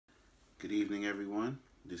Good evening, everyone.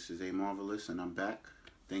 This is A Marvelous, and I'm back.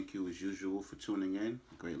 Thank you, as usual, for tuning in.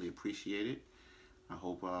 Greatly appreciate it. I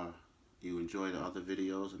hope you enjoy the other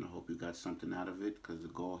videos, and I hope you got something out of it, because the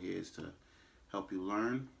goal here is to help you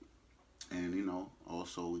learn, and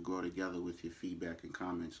also we grow together with your feedback and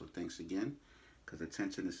comments. So thanks again, because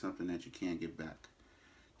attention is something that you can't get back.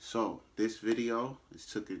 So this video,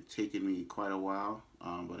 it's taken me quite a while,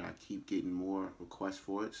 but I keep getting more requests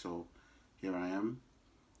for it. So here I am.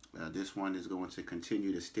 This one is going to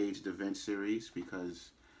continue the staged event series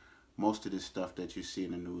because most of this stuff that you see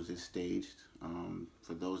in the news is staged.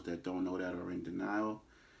 For those that don't know that or are in denial,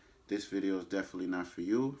 this video is definitely not for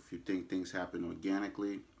you. If you think things happen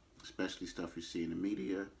organically, especially stuff you see in the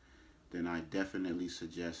media, then I definitely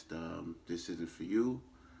suggest this isn't for you.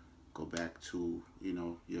 Go back to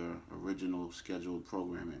your original scheduled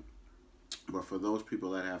programming. But for those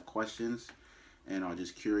people that have questions and are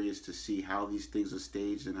just curious to see how these things are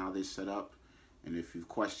staged and how they're set up, and if you've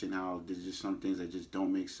questioned how there's just some things that just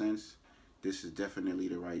don't make sense, this is definitely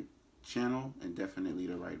the right channel and definitely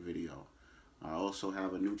the right video. I also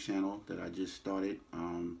have a new channel that I just started,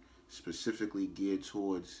 specifically geared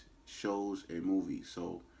towards shows and movies,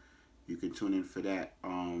 so you can tune in for that,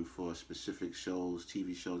 for specific shows,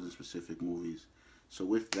 TV shows, and specific movies. So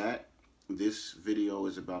with that, this video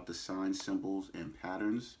is about the signs, symbols, and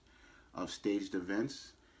patterns of staged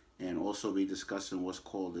events, and also be discussing what's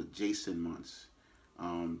called the Jason months.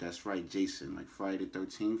 That's right, Jason, like Friday the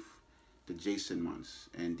 13th, the Jason months.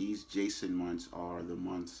 And these Jason months are the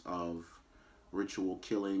months of ritual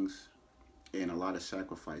killings and a lot of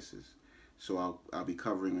sacrifices. So I'll be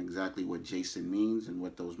covering exactly what Jason means and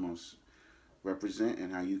what those months represent,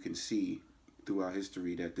 and how you can see throughout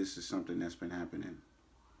history that this is something that's been happening.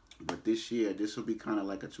 But this year, this will be kind of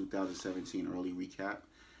like a 2017 early recap.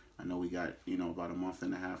 I know we got, about a month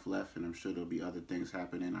and a half left, and I'm sure there'll be other things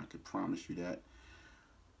happening. I could promise you that,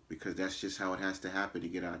 because that's just how it has to happen to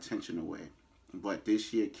get our attention away. But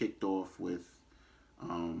this year kicked off with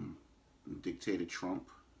dictator Trump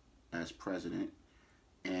as president,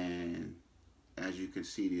 and as you can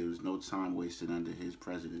see, there was no time wasted under his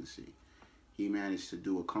presidency. He managed to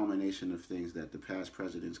do a culmination of things that the past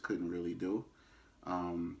presidents couldn't really do.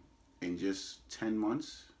 In just 10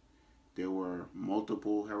 months, there were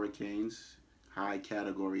multiple hurricanes, high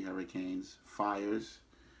category hurricanes, fires,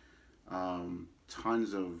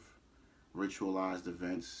 tons of ritualized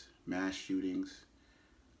events, mass shootings,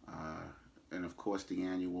 and of course the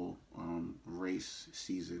annual race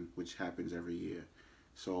season, which happens every year.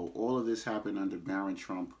 So all of this happened under Baron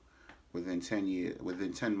Trump within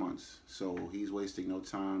 10 months. So he's wasting no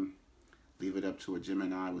time. Leave it up to a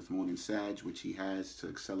Gemini with Moon and Sag, which he has, to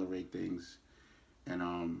accelerate things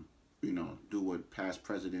and do what past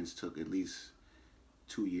presidents took at least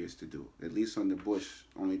 2 years to do. At least under Bush,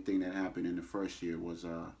 only thing that happened in the first year was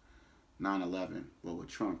 9/11. But with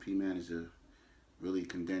Trump, he managed to really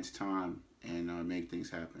condense time and make things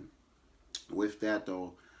happen. With that,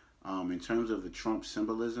 though, in terms of the Trump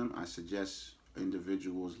symbolism, I suggest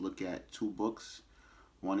individuals look at two books.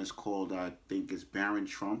 One is called, I think it's Baron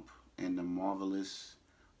Trump and the Marvelous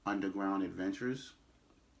Underground Adventures,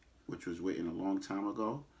 which was written a long time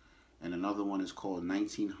ago. And another one is called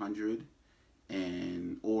 1900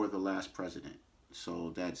 or The Last President.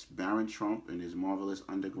 So that's Baron Trump and his Marvelous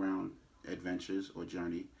Underground Adventures or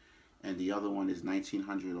Journey. And the other one is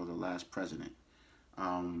 1900 or The Last President.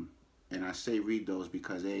 And I say read those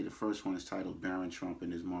because the first one is titled Baron Trump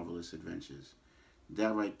and his Marvelous Adventures.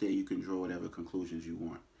 That right there, you can draw whatever conclusions you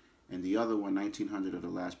want. And the other one, 1900 or The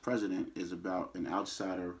Last President, is about an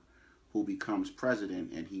outsider who becomes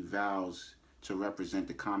president, and he vows to represent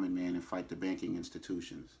the common man and fight the banking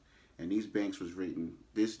institutions. And these books was written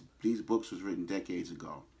decades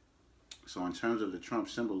ago. So in terms of the Trump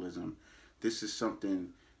symbolism, this is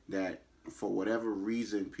something that, for whatever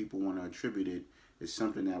reason people want to attribute it, is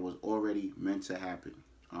something that was already meant to happen.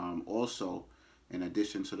 Also, in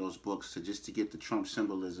addition to those books, just to get the Trump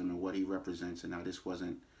symbolism and what he represents and how this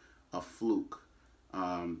wasn't a fluke,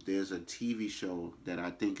 there's a TV show that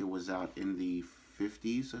I think it was out in the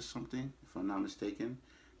 50s or something, if I'm not mistaken.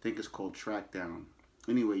 I think it's called Track Down.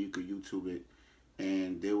 Anyway, you could YouTube it.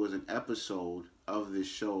 And there was an episode of this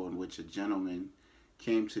show in which a gentleman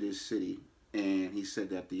came to this city, and he said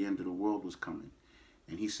that the end of the world was coming.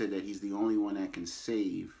 And he said that he's the only one that can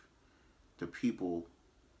save the people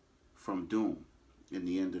from doom in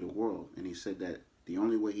the end of the world. And he said that the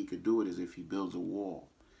only way he could do it is if he builds a wall.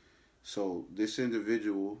 So this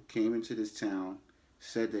individual came into this town,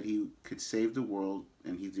 said that he could save the world,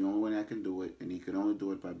 and he's the only one that can do it, and he could only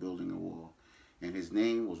do it by building a wall. And his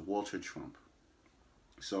name was Walter Trump.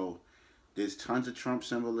 So There's tons of Trump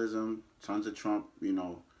symbolism, tons of Trump,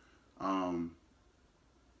 um,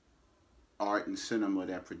 art and cinema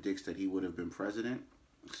that predicts that he would have been president.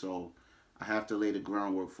 So I have to lay the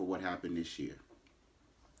groundwork for what happened this year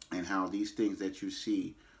and how these things that you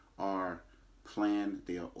see are planned,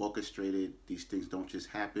 they are orchestrated. These things don't just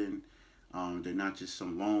happen. They're not just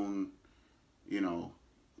some lone, you know,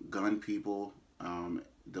 gun people.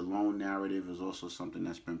 The lone narrative is also something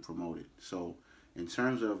that's been promoted. So in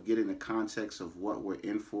terms of getting the context of what we're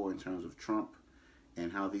in for in terms of Trump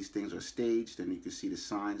and how these things are staged, and you can see the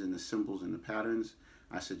signs and the symbols and the patterns,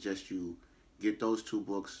 I suggest you get those two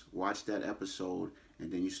books, watch that episode,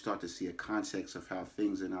 and then you start to see a context of how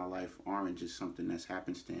things in our life aren't just something that's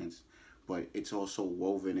happenstance, but it's also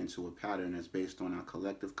woven into a pattern that's based on our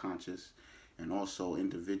collective conscious and also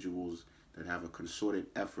individuals that have a concerted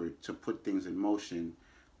effort to put things in motion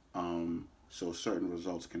so certain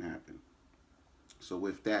results can happen. So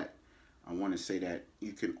with that, I want to say that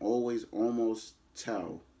you can always almost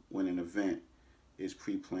tell when an event is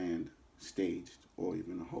pre-planned, staged, or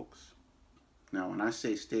even a hoax. Now, when I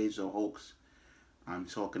say staged or hoax, I'm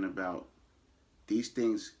talking about these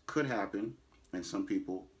things could happen and some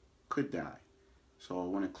people could die. So I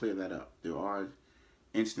want to clear that up. There are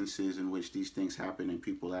instances in which these things happen and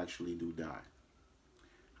people actually do die.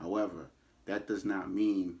 However, that does not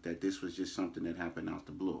mean that this was just something that happened out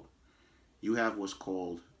the blue. You have what's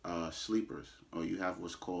called sleepers, or you have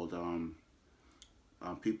what's called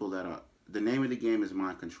people that are, the name of the game is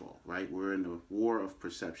mind control, right? We're in the war of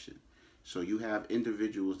perception. So you have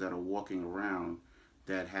individuals that are walking around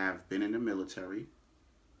that have been in the military,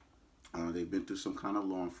 they've been through some kind of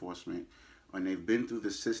law enforcement, and they've been through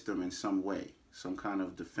the system in some way, some kind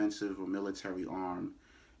of defensive or military arm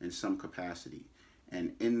in some capacity.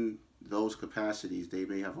 And in those capacities, they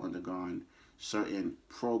may have undergone certain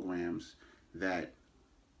programs that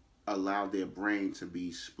allow their brain to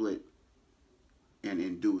be split and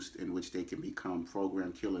induced, in which they can become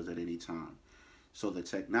program killers at any time. So the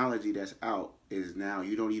technology that's out is now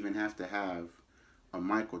you don't even have to have a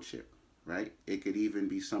microchip, right? It could even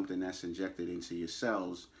be something that's injected into your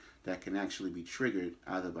cells that can actually be triggered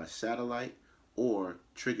either by satellite or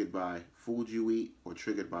triggered by food you eat or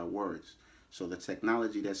triggered by words. So the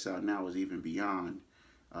technology that's out now is even beyond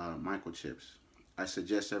microchips. I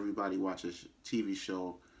suggest everybody watch a TV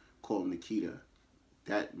show called Nikita.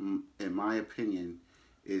 That, in my opinion,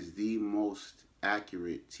 is the most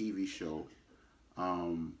accurate TV show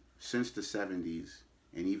since the 70s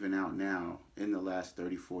and even out now in the last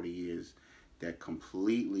 30, 40 years that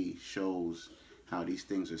completely shows how these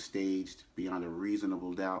things are staged beyond a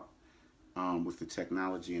reasonable doubt with the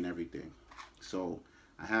technology and everything. So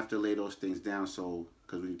I have to lay those things down, so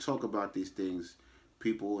because when you talk about these things,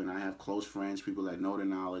 people, and I have close friends, people that know the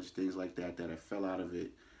knowledge, things like that, that have fell out of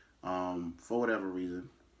it for whatever reason,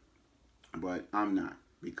 but I'm not,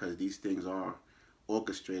 because these things are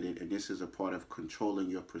orchestrated, and this is a part of controlling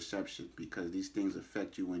your perception, because these things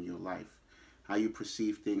affect you in your life. How you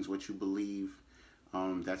perceive things, what you believe,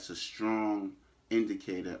 that's a strong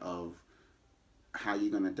indicator of how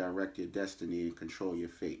you're going to direct your destiny and control your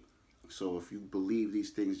fate. So if you believe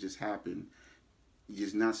these things just happen,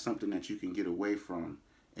 it's not something that you can get away from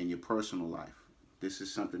in your personal life. This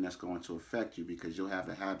is something that's going to affect you, because you'll have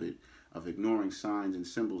a habit of ignoring signs and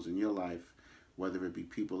symbols in your life, whether it be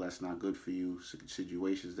people that's not good for you,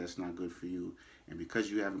 situations that's not good for you, and because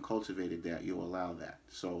you haven't cultivated that, you'll allow that.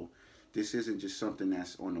 So this isn't just something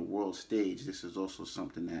that's on the world stage. This is also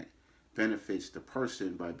something that benefits the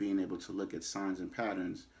person by being able to look at signs and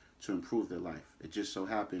patterns to improve their life. It just so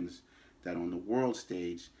happens that on the world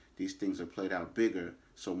stage, these things are played out bigger,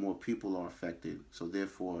 so more people are affected. So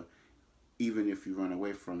therefore, even if you run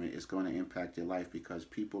away from it, it's going to impact your life, because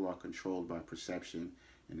people are controlled by perception.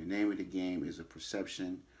 And the name of the game is a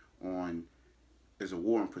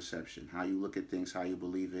war on perception. How you look at things, how you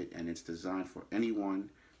believe it, and it's designed for anyone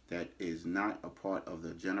that is not a part of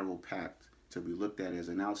the general pact to be looked at as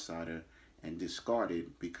an outsider and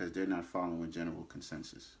discarded because they're not following general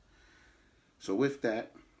consensus. So with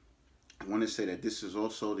that, I want to say that this is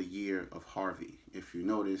also the year of Harvey. If you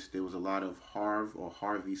notice, there was a lot of Harv or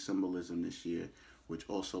Harvey symbolism this year, which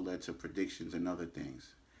also led to predictions and other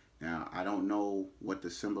things. Now, I don't know what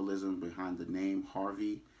the symbolism behind the name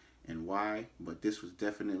Harvey and why, but this was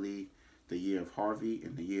definitely the year of Harvey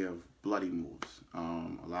and the year of bloody moves.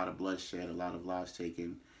 A lot of bloodshed, a lot of lives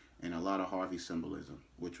taken, and a lot of Harvey symbolism,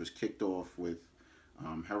 which was kicked off with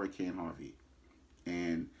Hurricane Harvey.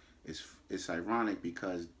 And it's ironic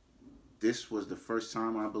because this was the first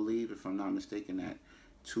time, I believe, if I'm not mistaken, that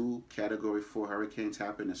 2 Category 4 hurricanes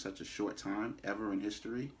happened in such a short time ever in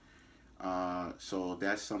history. So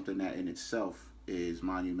that's something that in itself is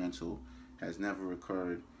monumental, has never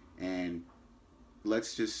occurred. And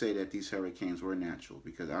let's just say that these hurricanes were natural,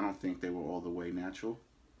 because I don't think they were all the way natural.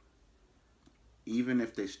 Even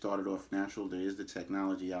if they started off natural, there is the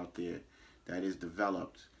technology out there that is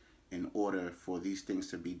developed in order for these things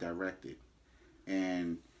to be directed.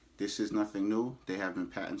 And this is nothing new. There have been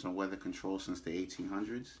patents on weather control since the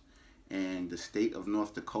 1800s. And the state of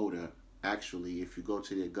North Dakota, actually, if you go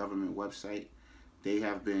to their government website, they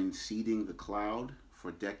have been seeding the cloud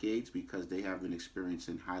for decades because they have been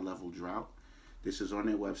experiencing high-level drought. This is on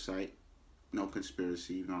their website. No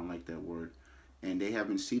conspiracy, even though I don't like that word. And they have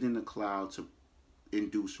been seeding the cloud to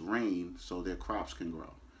induce rain so their crops can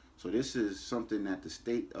grow. So this is something that the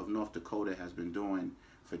state of North Dakota has been doing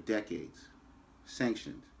for decades,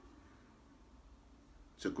 sanctioned,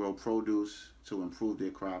 to grow produce, to improve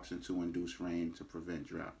their crops, and to induce rain to prevent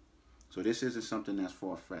drought. So this isn't something that's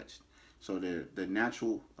far-fetched. So the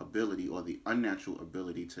natural ability or the unnatural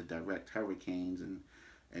ability to direct hurricanes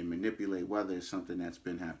and manipulate weather is something that's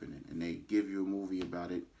been happening. And they give you a movie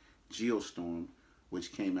about it, Geostorm,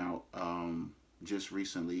 which came out just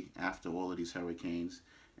recently after all of these hurricanes.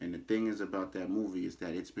 And the thing is about that movie is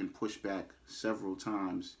that it's been pushed back several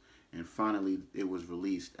times, and finally it was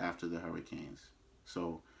released after the hurricanes.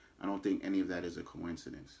 So I don't think any of that is a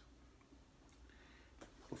coincidence.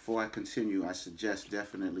 Before I continue, I suggest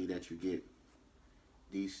definitely that you get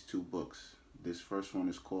these two books. This first one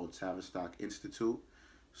is called Tavistock Institute,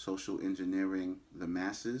 Social Engineering the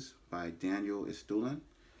Masses by Daniel Istulin.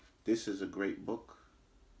 This is a great book.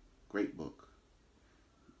 Great book.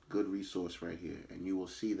 Good resource right here. And you will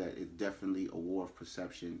see that it's definitely a war of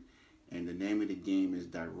perception. And the name of the game is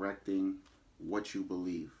directing what you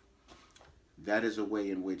believe. That is a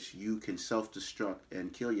way in which you can self-destruct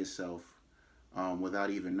and kill yourself without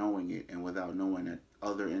even knowing it, and without knowing that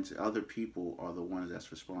other people are the ones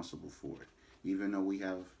that's responsible for it. Even though we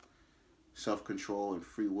have self-control and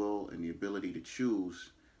free will and the ability to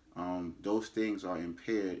choose, those things are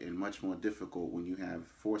impaired and much more difficult when you have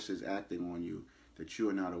forces acting on you that you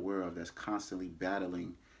are not aware of, that's constantly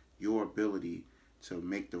battling your ability to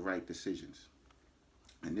make the right decisions.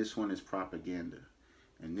 And this one is propaganda.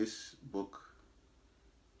 And this book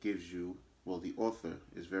gives you, well, the author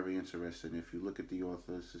is very interesting. If you look at the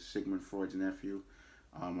author, this is Sigmund Freud's nephew.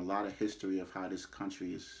 A lot of history of how this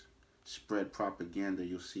country has spread propaganda.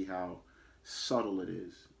 You'll see how subtle it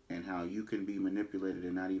is and how you can be manipulated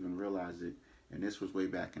and not even realize it. And this was way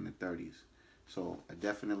back in the 30s. So I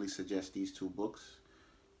definitely suggest these two books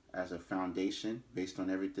as a foundation based on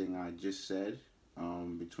everything I just said.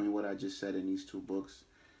 Between what I just said in these two books,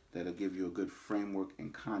 that'll give you a good framework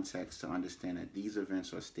and context to understand that these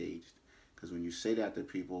events are staged. Because when you say that to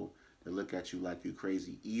people, they look at you like you're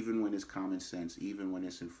crazy, even when it's common sense, even when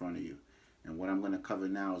it's in front of you. And what I'm going to cover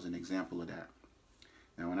now is an example of that.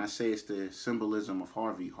 Now, when I say it's the symbolism of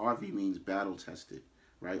Harvey, Harvey means battle-tested,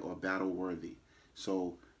 right, or battle-worthy.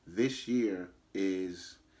 So this year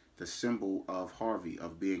is the symbol of Harvey,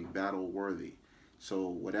 of being battle-worthy. So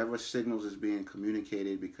whatever signals is being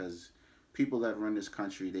communicated, because people that run this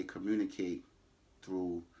country, they communicate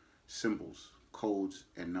through symbols, codes,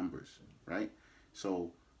 and numbers, right?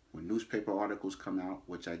 So when newspaper articles come out,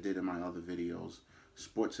 which I did in my other videos,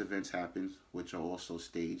 sports events happen, which are also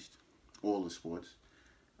staged, all the sports.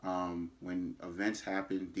 When events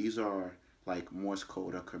happen, these are like Morse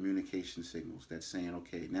code or communication signals that's saying,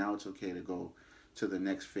 okay, now it's okay to go to the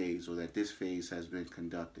next phase, or that this phase has been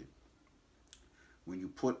conducted. When you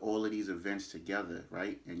put all of these events together,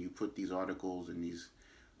 right, and you put these articles and these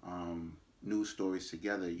news stories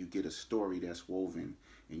together, you get a story that's woven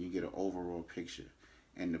and you get an overall picture.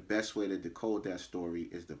 And the best way to decode that story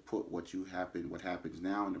is to put what happens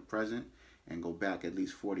now in the present, and go back at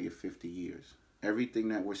least 40 or 50 years. Everything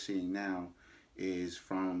that we're seeing now is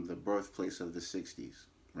from the birthplace of the 60s,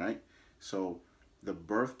 right? So the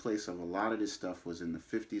birthplace of a lot of this stuff was in the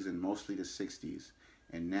 50s and mostly the 60s,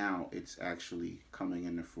 and now it's actually coming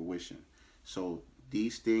into fruition. So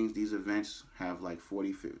these things, these events have like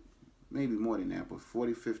 40, 50, maybe more than that, but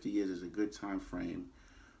 40, 50 years is a good time frame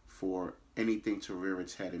for anything to rear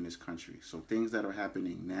its head in this country. So things that are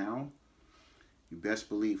happening now, you best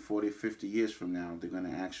believe 40, 50 years from now, they're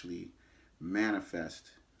going to actually manifest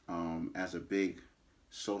as a big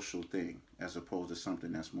social thing, as opposed to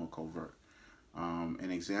something that's more covert.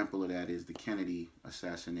 An example of that is the Kennedy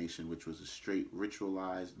assassination, which was a straight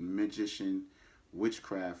ritualized magician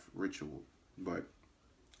witchcraft ritual. But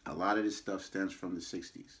a lot of this stuff stems from the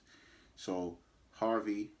 60s. So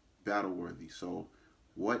Harvey, battle-worthy. So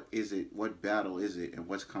what is it, what battle is it, and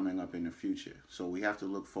what's coming up in the future? So we have to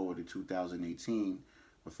look forward to 2018,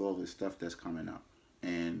 with all this stuff that's coming up.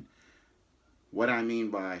 And what I mean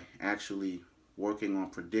by actually working on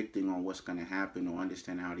predicting on what's going to happen or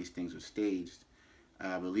understanding how these things are staged,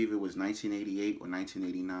 I believe it was 1988 or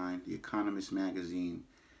 1989, The Economist magazine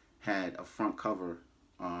had a front cover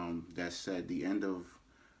that said the end of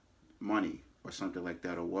money or something like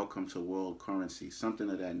that, or welcome to world currency, something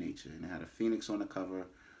of that nature. And it had a phoenix on the cover,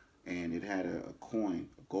 and it had a coin,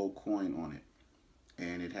 a gold coin on it.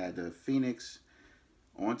 And it had the phoenix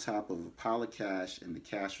on top of a pile of cash, and the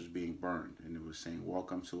cash was being burned. And it was saying,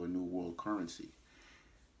 welcome to a new world currency.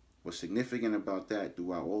 What's significant about that,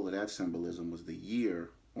 throughout all of that symbolism, was the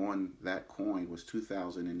year on that coin was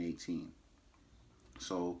 2018.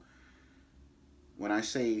 So when I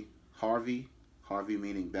say Harvey, Harvey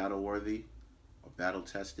meaning battle-worthy or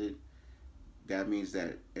battle-tested, that means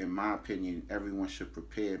that, in my opinion, everyone should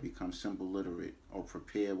prepare, become symbol literate, or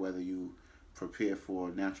prepare, whether you prepare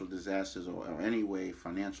for natural disasters or any way,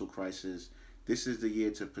 financial crisis. This is the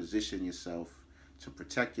year to position yourself, to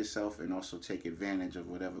protect yourself, and also take advantage of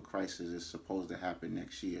whatever crisis is supposed to happen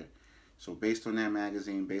next year. So based on that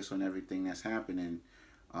magazine, based on everything that's happening,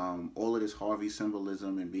 all of this Harvey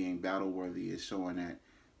symbolism and being battle-worthy is showing that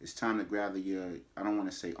it's time to gather your, I don't want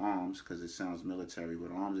to say arms because it sounds military,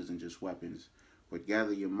 but arms isn't just weapons, but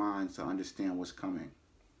gather your minds to understand what's coming.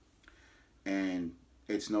 And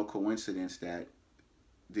it's no coincidence that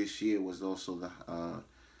this year was also the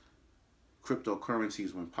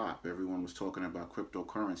cryptocurrencies went pop. Everyone was talking about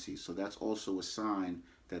cryptocurrencies. So that's also a sign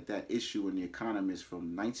that that issue in The Economist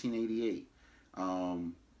from 1988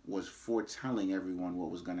 was foretelling everyone what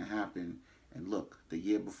was going to happen. And look, the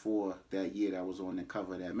year before that year that was on the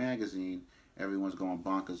cover of that magazine, everyone's going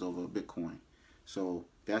bonkers over Bitcoin. So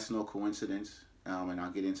that's no coincidence, and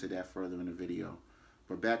I'll get into that further in the video.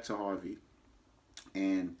 But back to Harvey.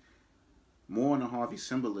 And more on the Harvey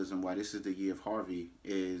symbolism, why this is the year of Harvey,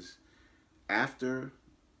 is after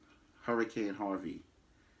Hurricane Harvey,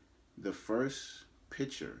 the first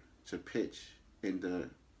pitcher to pitch in the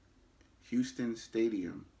Houston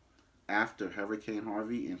Stadium after Hurricane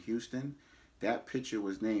Harvey in Houston, that pitcher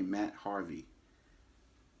was named Matt Harvey.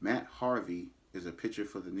 Matt Harvey is a pitcher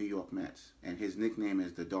for the New York Mets, and his nickname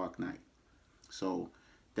is the Dark Knight. So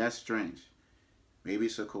that's strange. Maybe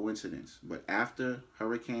it's a coincidence, but after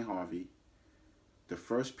Hurricane Harvey, the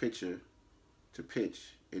first pitcher to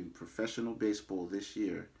pitch in professional baseball this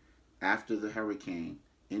year after the hurricane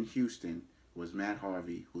in Houston was Matt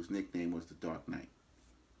Harvey, whose nickname was the Dark Knight.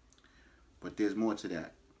 But there's more to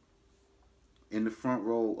that. In the front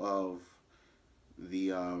row of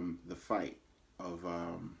the fight of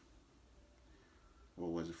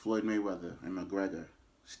what was it, Floyd Mayweather and McGregor,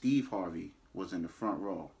 Steve Harvey was in the front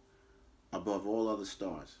row above all other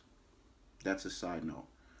stars. That's a side note.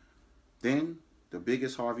 Then the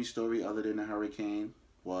biggest Harvey story other than the hurricane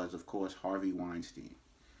was, of course, Harvey Weinstein.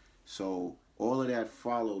 So all of that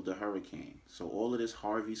followed the hurricane. So all of this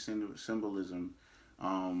Harvey symbolism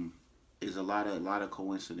is a lot of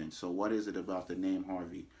coincidence. So what is it about the name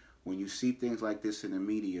Harvey? When you see things like this in the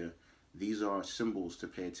media, these are symbols to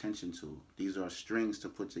pay attention to. These are strings to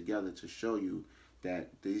put together to show you that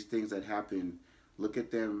these things that happen, look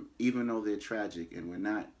at them, even though they're tragic, and we're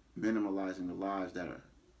not minimalizing the lives that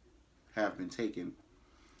have been taken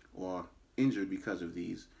or injured because of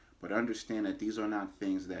these, but understand that these are not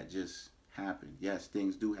things that just happen. Yes,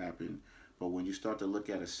 things do happen, but when you start to look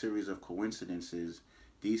at a series of coincidences,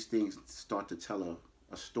 these things start to tell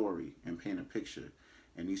a story and paint a picture.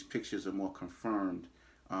 And these pictures are more confirmed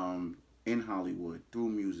in Hollywood through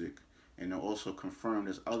music, and they're also confirmed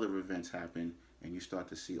as other events happen, and you start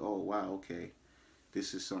to see, oh wow, okay,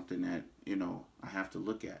 this is something that, you know, I have to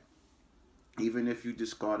look at. Even if you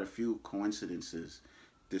discard a few coincidences,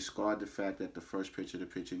 discard the fact that the first pitcher to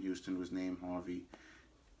pitch in Houston was named Harvey,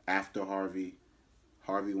 after Harvey,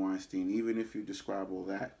 Harvey Weinstein, even if you describe all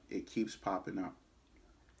that, it keeps popping up.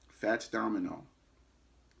 Fats Domino,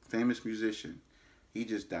 famous musician, he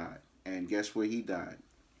just died. And guess where he died?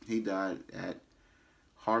 He died at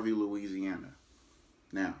Harvey, Louisiana.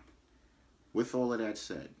 Now, with all of that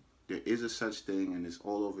said, there is a such thing, and it's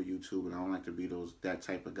all over YouTube, and I don't like to be that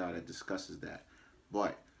type of guy that discusses that.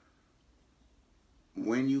 But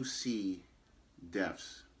when you see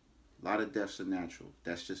deaths, a lot of deaths are natural.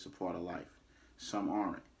 That's just a part of life. Some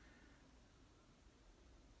aren't.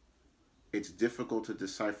 It's difficult to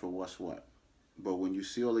decipher what's what. But when you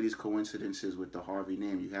see all of these coincidences with the Harvey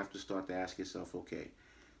name, you have to start to ask yourself, okay,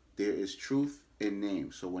 there is truth in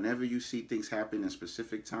names. So whenever you see things happen in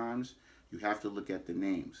specific times, you have to look at the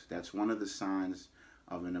names. That's one of the signs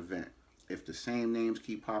of an event. If the same names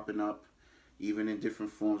keep popping up, even in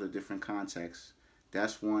different forms or different contexts,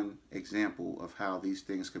 That's one example of how these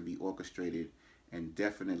things could be orchestrated, and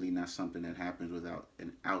definitely not something that happens without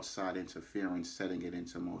an outside interference setting it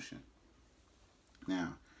into motion.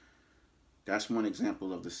 Now, that's one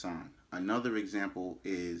example of the sign. Another example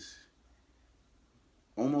is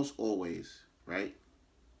almost always, right,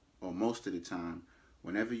 or most of the time,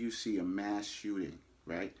 whenever you see a mass shooting,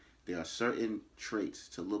 right, there are certain traits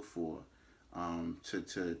to look for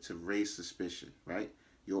to raise suspicion, right?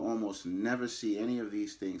 You'll almost never see any of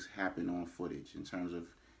these things happen on footage in terms of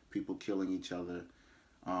people killing each other.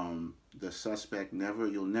 The suspect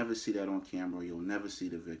you'll never see that on camera. You'll never see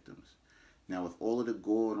the victims. Now, with all of the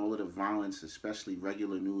gore and all of the violence, especially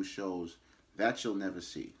regular news shows, that you'll never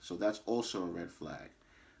see. So that's also a red flag.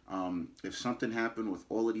 If something happened with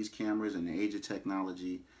all of these cameras and the age of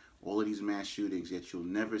technology, all of these mass shootings, yet you'll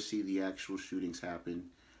never see the actual shootings happen.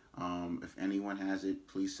 If anyone has it,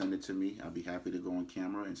 please send it to me. I'll be happy to go on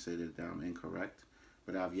camera and say that I'm incorrect.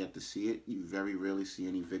 But I've yet to see it. You very rarely see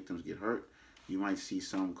any victims get hurt. You might see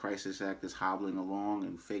some crisis actors hobbling along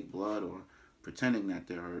in fake blood or pretending that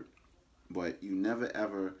they're hurt. But you never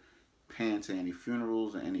ever pan to any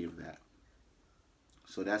funerals or any of that.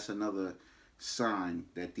 So that's another sign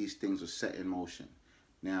that these things are set in motion.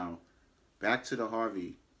 Now, back to the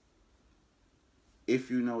Harvey. If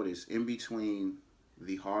you notice, in between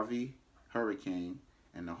the Harvey hurricane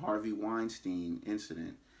and the Harvey Weinstein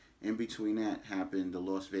incident, in between that happened the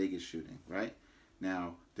Las Vegas shooting, right?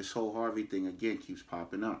 Now, this whole Harvey thing again keeps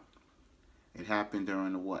popping up. It happened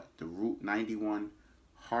during the what? The Route 91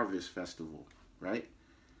 Harvest Festival, right?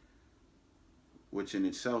 Which in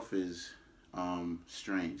itself is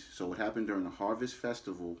strange. So it happened during the Harvest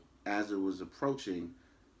Festival as it was approaching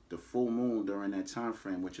the full moon during that time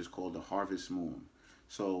frame, which is called the harvest moon.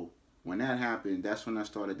 So when that happened, that's when I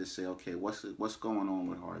started to say, okay, what's going on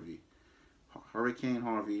with Harvey? Hurricane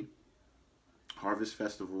Harvey, Harvest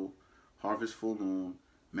Festival, Harvest Full Moon,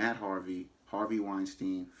 Matt Harvey, Harvey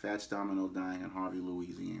Weinstein, Fats Domino dying in Harvey,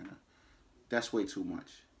 Louisiana. That's way too much.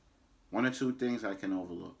 One or two things I can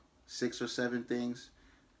overlook. 6 or 7 things,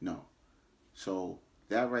 no. So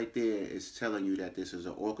that right there is telling you that this is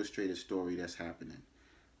an orchestrated story that's happening.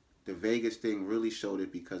 The Vegas thing really showed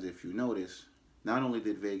it, because if you notice, not only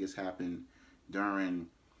did Vegas happen during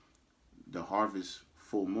the Harvest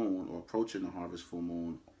Full Moon, or approaching the Harvest Full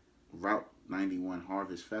Moon, Route 91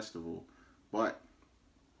 Harvest Festival, but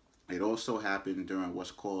it also happened during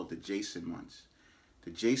what's called the Jason months.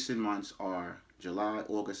 The Jason months are July,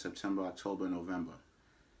 August, September, October, November.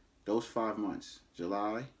 Those 5 months,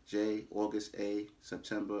 July, J, August, A,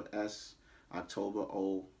 September, S, October,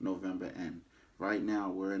 O, November, N. Right now,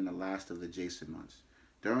 we're in the last of the Jason months.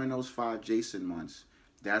 During those 5 Jason months,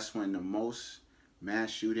 that's when the most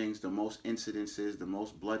mass shootings, the most incidences, the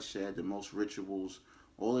most bloodshed, the most rituals,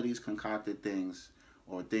 all of these concocted things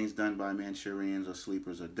or things done by Manchurians or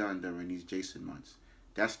sleepers are done during these Jason months.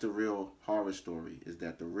 That's the real horror story, is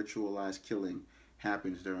that the ritualized killing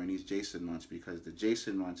happens during these Jason months, because the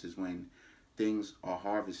Jason months is when things are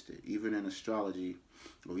harvested. Even in astrology,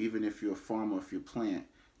 or even if you're a farmer, if you plant,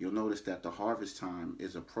 you'll notice that the harvest time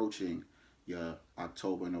is approaching your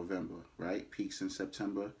October, November, right? Peaks in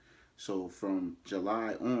September. So from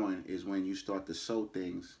July on is when you start to sow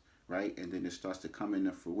things, right? And then it starts to come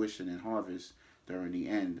into fruition and harvest during the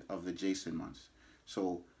end of the Jason months.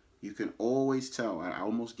 So you can always tell, I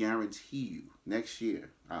almost guarantee you, next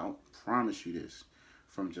year, I'll promise you this,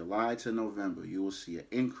 from July to November, you will see an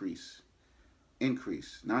increase.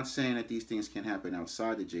 Not saying that these things can happen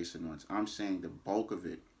outside the Jason months. I'm saying the bulk of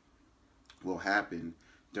it will happen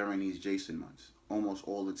during these Jason months, almost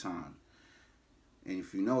all the time. And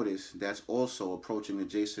if you notice, that's also approaching the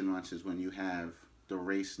Jason months is when you have the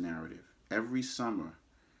race narrative. Every summer,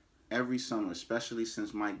 especially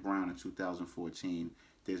since Mike Brown in 2014,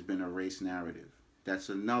 there's been a race narrative. That's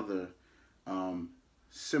another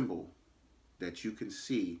symbol that you can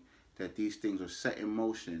see that these things are set in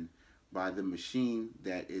motion by the machine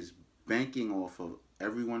that is banking off of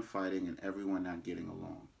everyone fighting and everyone not getting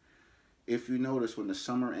along. If you notice, when the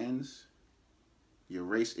summer ends, your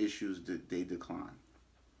race issues, they decline.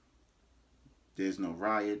 There's no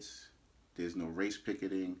riots, there's no race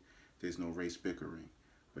picketing, there's no race bickering.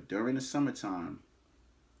 But during the summertime,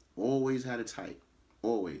 always had it tight,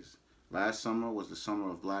 always. Last summer was the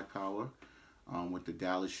summer of Black Power, with the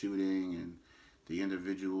Dallas shooting and the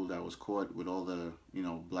individual that was caught with all the,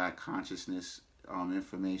 black consciousness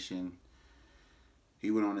information. He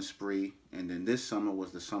went on a spree. And then this summer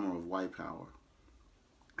was the summer of white power.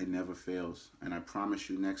 It never fails. And I promise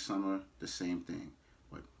you, next summer, the same thing.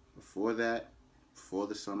 But before that, before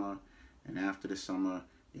the summer and after the summer,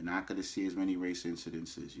 you're not going to see as many race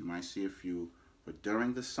incidences. You might see a few, But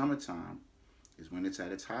during the summertime is when it's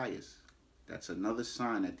at its highest. That's another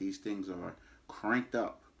sign that these things are cranked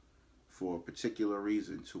up for a particular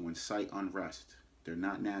reason to incite unrest. They're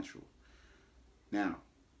not natural. Now,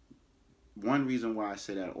 one reason why I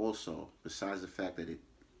say that also, besides the fact that it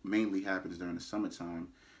mainly happens during the summertime,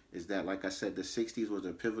 is that, like I said, the 60s was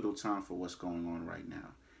a pivotal time for what's going on right now.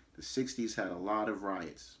 The 60s had a lot of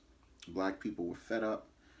riots. Black people were fed up.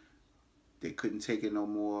 They couldn't take it no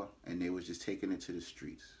more, and they was just taking it to the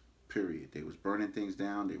streets, period. They was burning things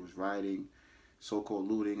down. They was rioting, so-called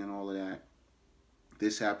looting and all of that.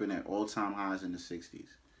 This happened at all-time highs in the 60s.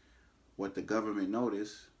 What the government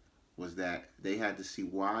noticed was that they had to see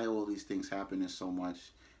why all these things happening so much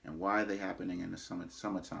and why they happening in the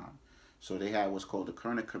summertime. So they had what's called the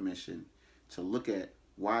Kerner Commission to look at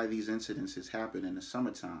why these incidences happen in the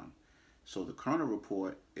summertime. So the Kerner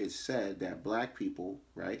report, it said that black people,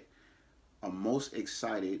 right, are most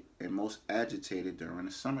excited and most agitated during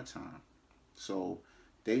the summertime. So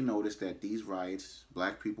they noticed that these riots,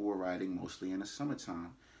 black people were rioting mostly in the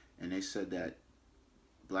summertime. And they said that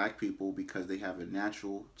black people, because they have a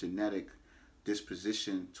natural genetic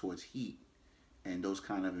disposition towards heat and those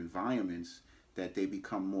kind of environments, that they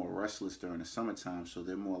become more restless during the summertime, so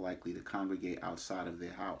they're more likely to congregate outside of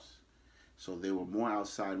their house. So they were more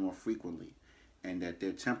outside more frequently, and that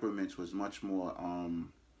their temperaments was much more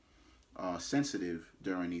sensitive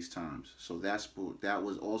during these times. So that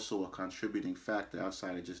was also a contributing factor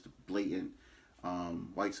outside of just the blatant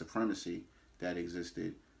white supremacy that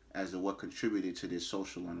existed as to what contributed to this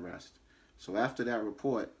social unrest. So after that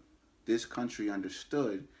report, this country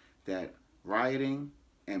understood that rioting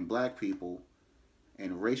and black people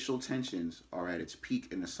and racial tensions are at its peak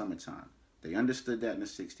in the summertime. They understood that in the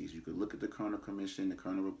 60s. You could look at the Kerner Commission, the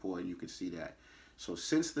Kerner Report, and you could see that. So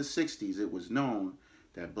since the 60s, it was known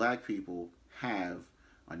that black people have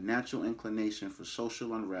a natural inclination for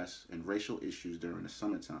social unrest and racial issues during the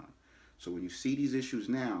summertime. So when you see these issues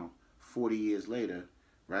now, 40 years later,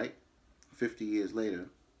 right, 50 years later,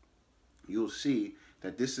 you'll see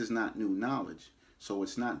that this is not new knowledge. So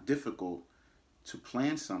it's not difficult to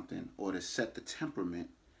plan something or to set the temperament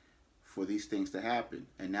for these things to happen.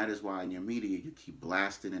 And that is why in your media you keep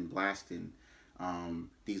blasting and blasting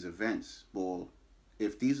these events. Well,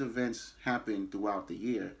 if these events happen throughout the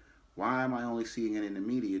year, why am I only seeing it in the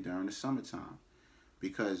media during the summertime?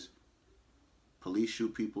 Because police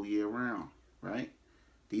shoot people year round, right?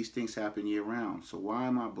 These things happen year round. So why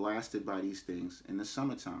am I blasted by these things in the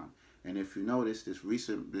summertime? And if you notice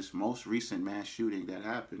this most recent mass shooting that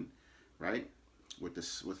happened, right, with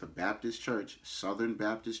a Baptist church, Southern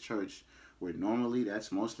Baptist church, where normally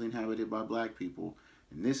that's mostly inhabited by black people.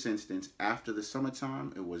 In this instance, after the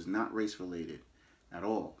summertime, it was not race related at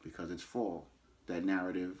all, because it's fall. That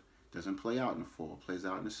narrative doesn't play out in the fall, it plays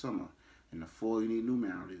out in the summer. In the fall, you need new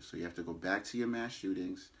narratives. So you have to go back to your mass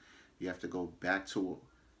shootings. You have to go back to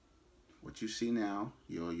what you see now,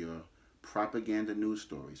 your propaganda news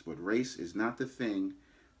stories. But race is not the thing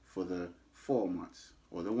for the fall months,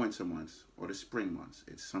 or the winter months, or the spring months.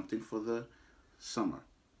 It's something for the summer,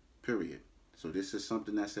 period. So this is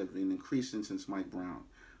something that's been increasing since Mike Brown.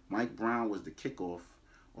 Mike Brown was the kickoff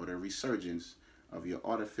or the resurgence of your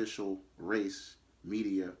artificial race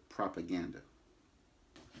media propaganda.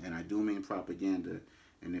 And I do mean propaganda.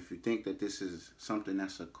 And if you think that this is something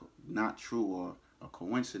that's not true or a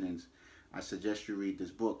coincidence, I suggest you read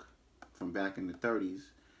this book from back in the 30s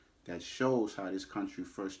that shows how this country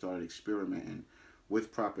first started experimenting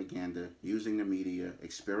with propaganda, using the media,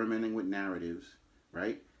 experimenting with narratives,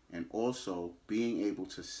 right? And also being able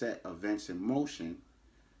to set events in motion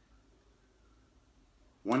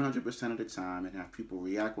 100% of the time and have people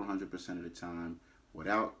react 100% of the time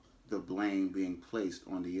without the blame being placed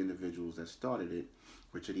on the individuals that started it,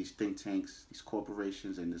 which are these think tanks, these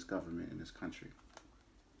corporations, and this government in this country.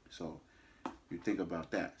 So you think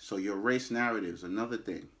about that. So your race narratives, another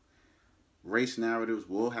thing. Race narratives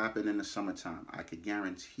will happen in the summertime. I could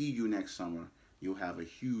guarantee you next summer you'll have a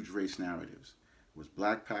huge race narratives. It was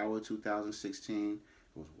Black Power 2016.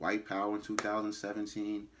 It was White Power in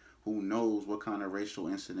 2017. Who knows what kind of racial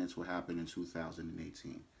incidents will happen in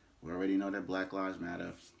 2018. We already know that Black Lives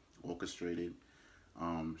Matter, orchestrated,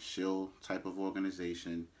 shill type of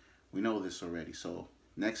organization. We know this already. So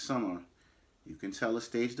next summer, you can tell a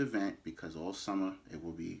staged event because all summer it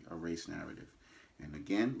will be a race narrative. And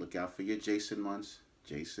again, look out for your Jason months.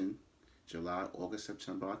 Jason, July, August,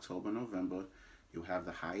 September, October, November. You'll have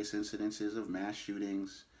the highest incidences of mass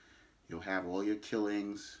shootings. You'll have all your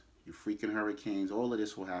killings, your freaking hurricanes. All of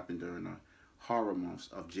this will happen during the horror months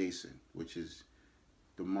of Jason, which is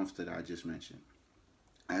the month that I just mentioned.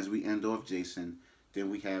 As we end off Jason,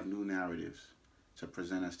 then we have new narratives. to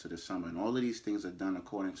present us to the summer. And all of these things are done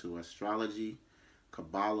according to astrology,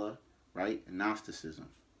 Kabbalah, right, and Gnosticism.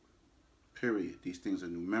 Period. These things are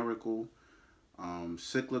numerical,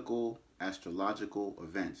 cyclical, astrological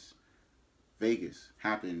events. Vegas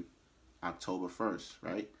happened October 1st,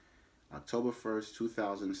 right? October 1st,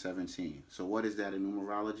 2017. So what is that in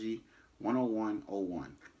numerology?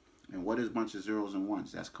 10101. And what is a bunch of zeros and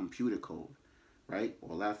ones? That's computer code, right?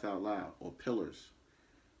 Or laugh out loud, or pillars,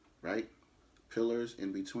 right? Pillars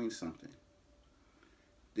in between something.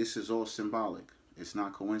 This is all symbolic. It's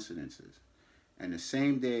not coincidences. And the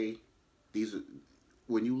same day,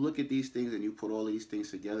 when you look at these things and you put all of these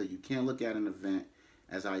things together, you can't look at an event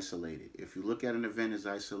as isolated. If you look at an event as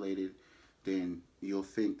isolated, then you'll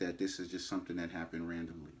think that this is just something that happened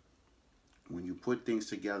randomly. When you put things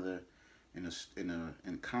together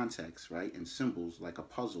in context, right, in symbols like a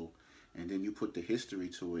puzzle, and then you put the history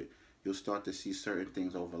to it, you'll start to see certain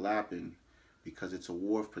things overlapping, because it's a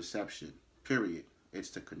war of perception. Period. It's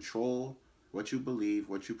to control what you believe,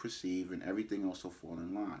 what you perceive, and everything else will fall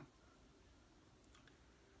in line.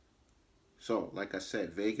 So, like I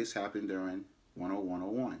said, Vegas happened during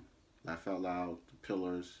 10101. Laugh out loud, the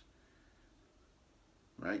pillars,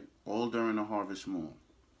 right? All during the harvest moon,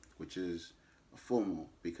 which is a full moon,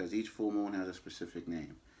 because each full moon has a specific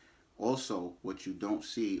name. Also, what you don't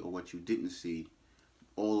see, or what you didn't see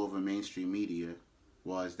all over mainstream media,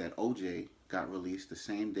 was that OJ got released the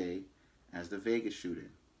same day as the Vegas shooting.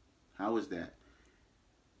 How is that?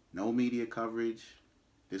 No media coverage.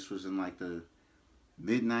 This was in like the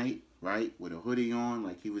midnight, right, with a hoodie on,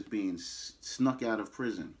 like he was being snuck out of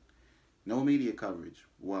prison. No media coverage.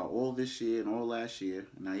 While all this year and all last year,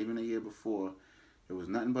 and not even a year before, it was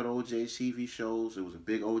nothing but OJ TV shows. It was a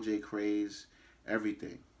big OJ craze,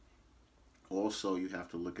 everything. Also, you have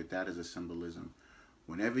to look at that as a symbolism.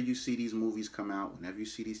 Whenever you see these movies come out, whenever you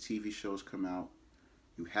see these TV shows come out,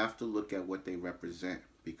 you have to look at what they represent,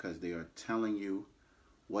 because they are telling you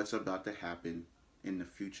what's about to happen in the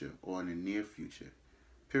future, or in the near future.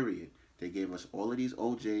 Period. They gave us all of these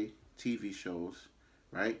OJ TV shows,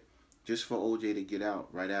 right, just for OJ to get out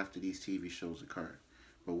right after these TV shows occurred.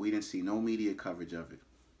 But we didn't see no media coverage of it.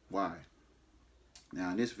 Why?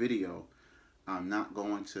 Now, in this video, I'm not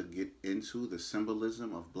going to get into the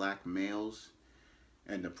symbolism of black males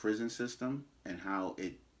and the prison system and how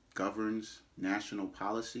it governs national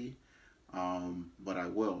policy, but I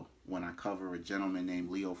will when I cover a gentleman named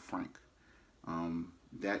Leo Frank.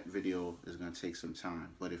 That video is going to take some time.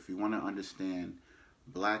 But if you want to understand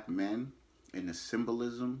black men and the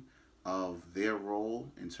symbolism of their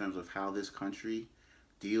role in terms of how this country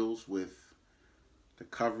deals with the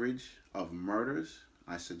coverage of murders,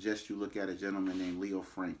 I suggest you look at a gentleman named Leo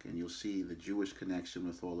Frank, and you'll see the Jewish connection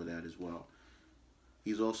with all of that as well.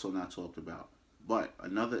 He's also not talked about. But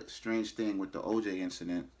another strange thing with the OJ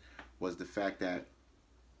incident was the fact that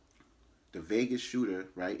the Vegas shooter,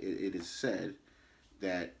 right, it is said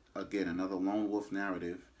that, again, another lone wolf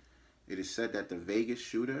narrative, it is said that the Vegas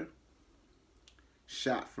shooter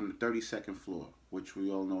shot from the 32nd floor, which we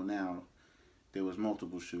all know now there was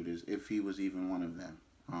multiple shooters, if he was even one of them.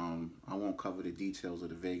 I won't cover the details of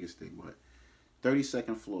the Vegas thing, but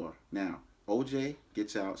 32nd floor. Now, OJ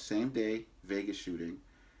gets out, same day, Vegas shooting.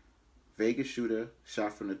 Vegas shooter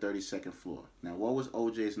shot from the 32nd floor. Now, what was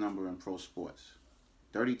OJ's number in pro sports?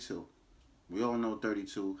 32. We all know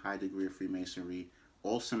 32, high degree of Freemasonry,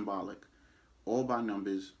 all symbolic, all by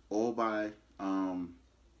numbers, all by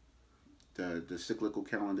the cyclical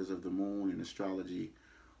calendars of the moon and astrology,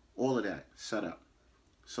 all of that set up.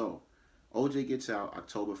 So, OJ gets out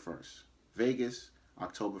October 1st. Vegas,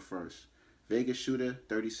 October 1st. Vegas shooter,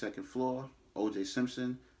 32nd floor. OJ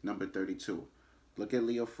Simpson, number 32. Look at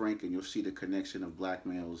Leo Frank and you'll see the connection of black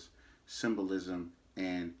males, symbolism,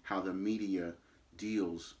 and how the media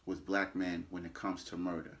deals with black men when it comes to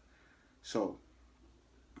murder. So,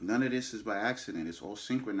 none of this is by accident. It's all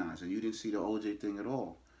synchronized, and you didn't see the OJ thing at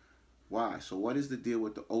all. Why? So what is the deal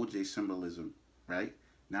with the OJ symbolism, right?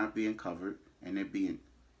 Not being covered and it being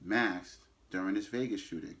masked during this Vegas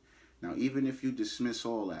shooting. Now, even if you dismiss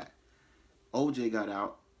all that, OJ got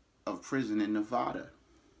out of prison in Nevada.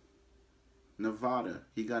 Nevada.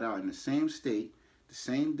 He got out in the same state, the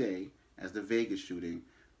same day as the Vegas shooting,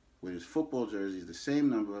 with his football jerseys the same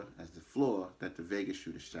number as the floor that the Vegas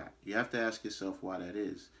shooter shot. You have to ask yourself why that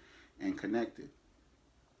is and connect it.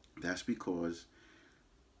 That's because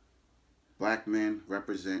black men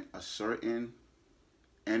represent a certain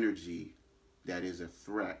energy that is a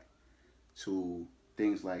threat to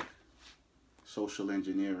things like social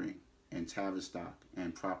engineering and Tavistock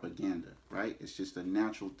and propaganda, right? It's just a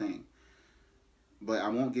natural thing. But I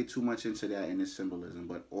won't get too much into that in this symbolism.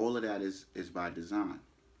 But all of that is by design.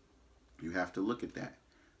 You have to look at that.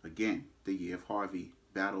 Again, the year of Harvey,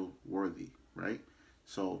 battle worthy, right?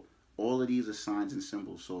 So all of these are signs and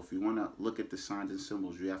symbols. So if you want to look at the signs and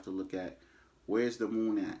symbols, you have to look at where's the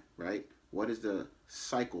moon at, right? What is the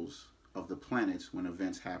cycles of the planets when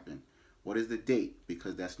events happen? What is the date?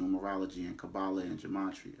 Because that's numerology and Kabbalah and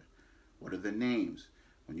Gematria. What are the names?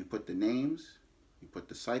 When you put the names, you put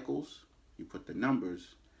the cycles, you put the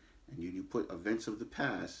numbers, and you put events of the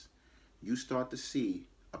past, you start to see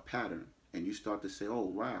a pattern. And you start to say, oh,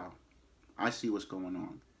 wow, I see what's going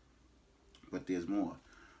on. But there's more.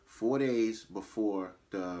 4 days before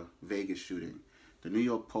the Vegas shooting, the New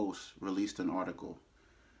York Post released an article.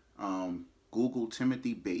 Google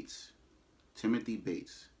Timothy Bates,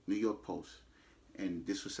 New York Post. And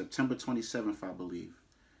this was September 27th, I believe.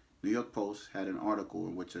 New York Post had an article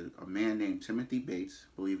in which a man named Timothy Bates,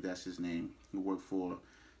 I believe that's his name, who worked for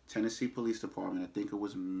Tennessee Police Department, I think it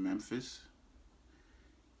was Memphis.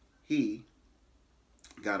 He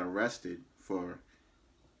got arrested for,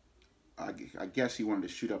 I guess he wanted to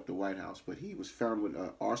shoot up the White House, but he was found with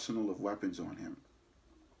an arsenal of weapons on him.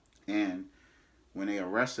 And when they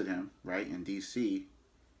arrested him, right, in D.C.,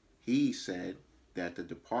 he said that the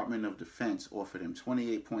Department of Defense offered him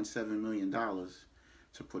 $28.7 million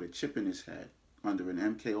to put a chip in his head under an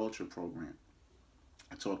MK Ultra program.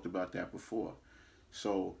 I talked about that before.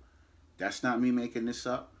 So that's not me making this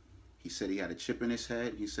up. He said he had a chip in his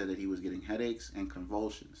head. He said that he was getting headaches and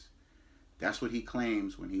convulsions. That's what he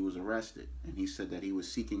claims when he was arrested. And he said that he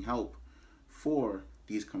was seeking help for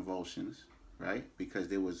these convulsions, right? Because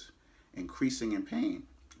they was increasing in pain.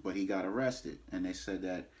 But he got arrested. And they said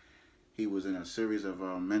that he was in a series of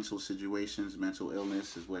mental situations. Mental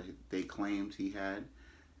illness is what they claimed he had.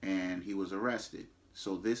 And he was arrested.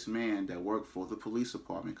 So this man that worked for the police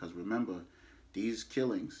department, because remember, these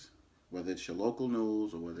killings, whether it's your local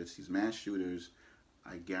news or whether it's these mass shooters,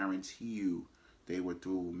 I guarantee you they were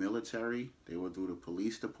through military, they were through the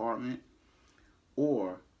police department,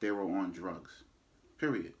 or they were on drugs.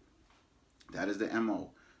 Period. That is the MO.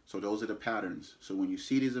 So those are the patterns. So when you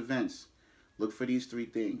see these events, look for these three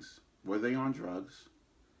things. Were they on drugs?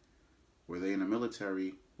 Were they in the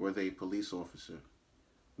military? Were they a police officer?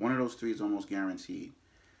 One of those three is almost guaranteed.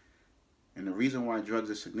 And the reason why drugs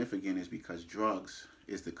are significant is because drugs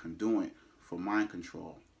is the conduit for mind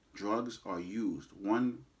control. Drugs are used,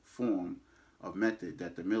 one form of method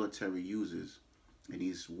that the military uses and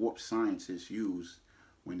these warped scientists use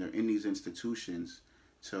when they're in these institutions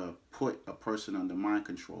to put a person under mind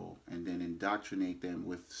control and then indoctrinate them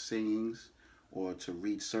with sayings or to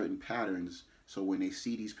read certain patterns. So when they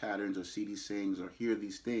see these patterns or see these sayings or hear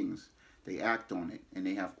these things, they act on it and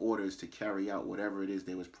they have orders to carry out whatever it is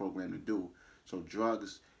they was programmed to do. So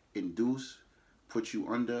drugs induce, put you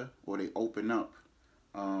under, or they open up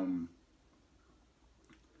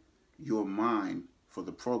your mind for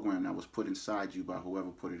the program that was put inside you by whoever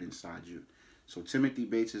put it inside you. So Timothy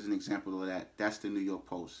Bates is an example of that. That's the New York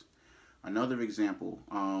Post. Another example,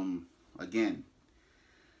 again,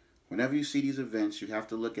 whenever you see these events, you have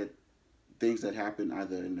to look at things that happen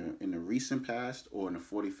either in the recent past or in the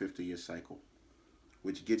 40, 50-year cycle.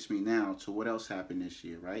 Which gets me now to what else happened this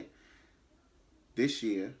year, right? This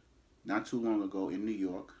year, not too long ago in New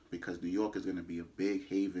York, because New York is going to be a big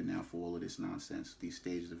haven now for all of this nonsense, these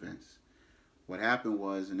staged events. What happened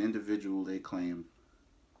was an individual, they claimed,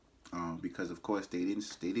 because of course they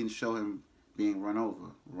didn't show him being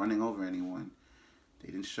running over anyone. They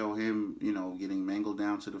didn't show him, you know, getting mangled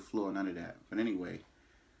down to the floor, none of that. But anyway,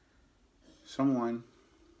 someone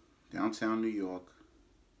downtown New York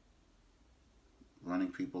running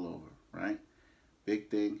people over, right? Big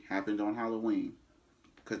thing happened on Halloween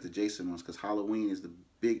because the Jason months, because Halloween is the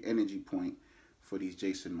big energy point for these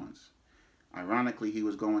Jason months. Ironically, he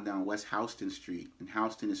was going down West Houston Street, and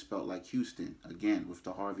Houston is spelled like Houston, again, with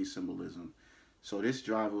the Harvey symbolism. So this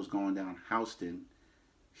driver was going down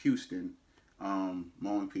Houston,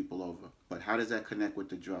 mowing people over. But how does that connect with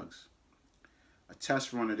the drugs? A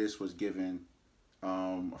test run of this was given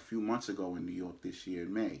a few months ago in New York this year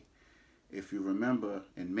in May. If you remember,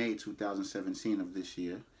 in May 2017 of this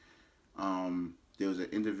year, there was an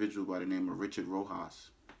individual by the name of Richard Rojas.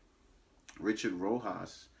 Richard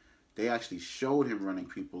Rojas, they actually showed him running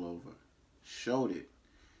people over. Showed it.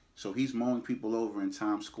 So he's mowing people over in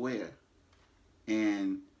Times Square.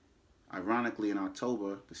 And ironically, in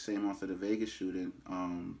October, the same month of the Vegas shooting,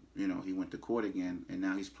 you know, he went to court again, and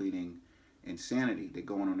now he's pleading insanity. They're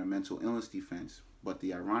going on a mental illness defense. But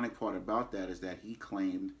the ironic part about that is that he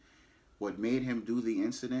claimed what made him do the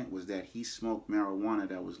incident was that he smoked marijuana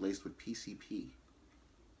that was laced with PCP.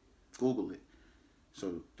 Google it.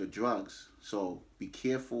 So the drugs. So be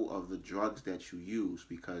careful of the drugs that you use,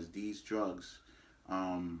 because these drugs,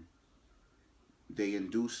 um, they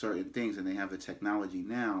induce certain things, and they have the technology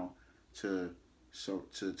now to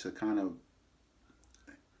to kind of,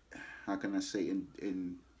 how can I say,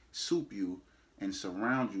 in soup you and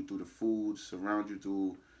surround you through the foods, surround you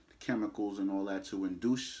through the chemicals and all that, to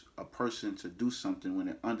induce a person to do something when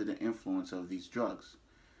they're under the influence of these drugs.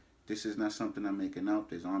 This is not something I'm making up.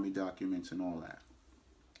 There's Army documents and all that.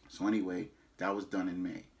 So anyway, that was done in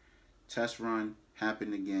May. Test run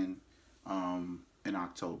happened again in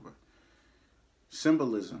October.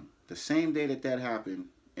 Symbolism. The same day that that happened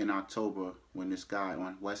in October, when this guy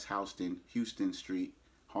on West Houston Street,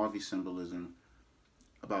 Harvey symbolism,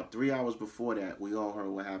 about 3 hours before that, we all heard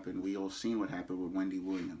what happened. We all seen what happened with Wendy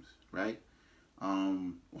Williams, right?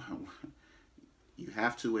 Um, you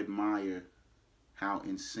have to admire how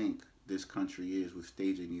in sync this country is with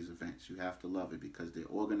staging these events. You have to love it because they're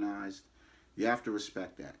organized. You have to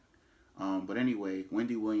respect that. But anyway,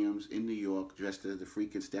 Wendy Williams in New York, dressed as the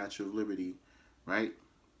freaking Statue of Liberty, right?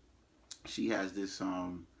 She has this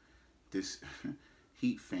this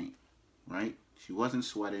heat faint, right? She wasn't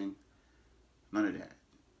sweating, none of that.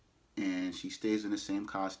 And she stays in the same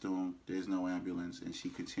costume. There's no ambulance, and she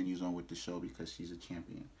continues on with the show because she's a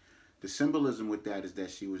champion. The symbolism with that is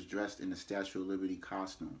that she was dressed in the Statue of Liberty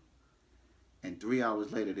costume. And 3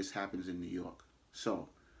 hours later, this happens in New York. So,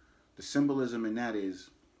 the symbolism in that is,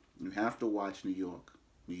 you have to watch New York.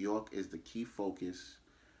 New York is the key focus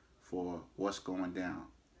for what's going down.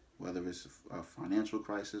 Whether it's a financial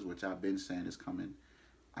crisis, which I've been saying is coming.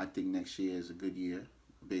 I think next year is a good year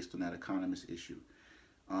based on that economist issue.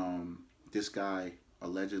 This guy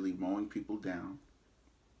allegedly mowing people down,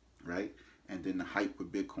 right? And then the hype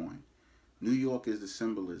with Bitcoin. New York is the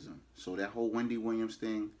symbolism. So that whole Wendy Williams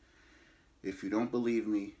thing, if you don't believe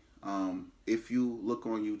me, if you look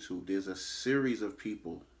on YouTube, there's a series of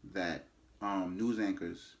people that, news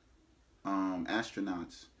anchors,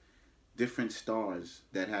 astronauts, different stars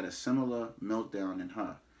that had a similar meltdown than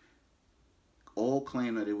her, all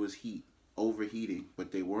claim that it was heat, overheating,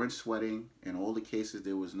 but they weren't sweating. In all the cases,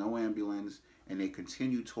 there was no ambulance, and they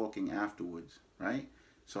continued talking afterwards, right?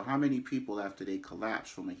 So how many people, after they collapse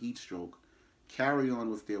from a heat stroke, carry on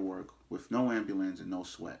with their work with no ambulance and no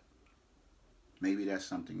sweat? Maybe that's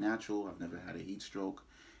something natural. I've never had a heat stroke.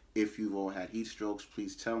 If you've all had heat strokes,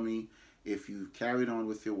 please tell me. If you've carried on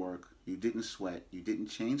with your work, you didn't sweat, you didn't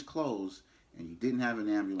change clothes, and you didn't have an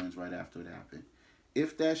ambulance right after it happened.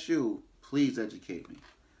 If that's you, please educate me.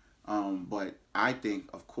 But I think,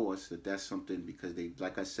 of course, that that's something, because they,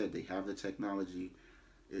 like I said, they have the technology.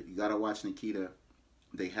 You gotta watch Nikita.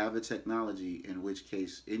 They have the technology, in which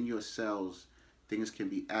case, in your cells, things can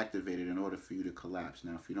be activated in order for you to collapse.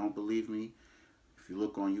 Now, if you don't believe me, if you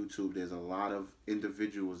look on YouTube, there's a lot of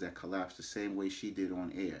individuals that collapse the same way she did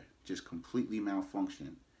on air, just completely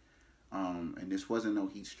malfunctioned. And this wasn't no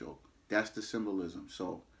heat stroke. That's the symbolism.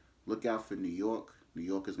 So look out for New York. New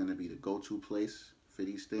York is going to be the go-to place for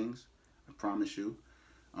these things. I promise you.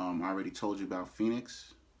 I already told you about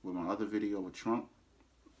Phoenix with my other video with Trump.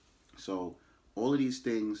 So all of these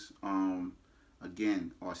things,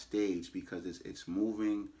 again, are staged because it's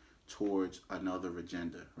moving towards another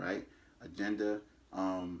agenda, right? Agenda,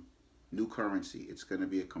 new currency. It's going to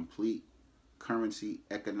be a complete currency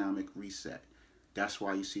economic reset. That's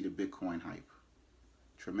why you see the Bitcoin hype.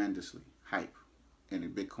 Tremendously hype. And the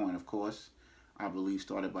Bitcoin, of course, I believe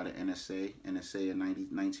started by the NSA. NSA in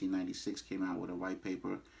 1996 came out with a white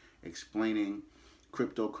paper explaining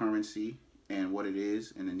cryptocurrency and what it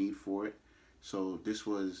is and the need for it. So this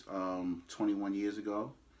was 21 years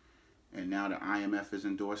ago. And now the IMF is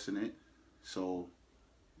endorsing it. So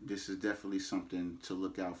this is definitely something to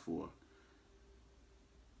look out for.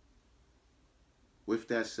 With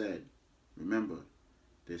that said, remember,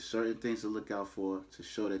 there's certain things to look out for to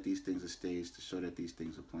show that these things are staged, to show that these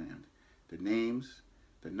things are planned. The names,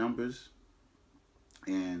 the numbers,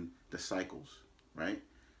 and the cycles, right?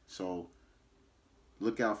 So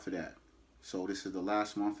look out for that. So this is the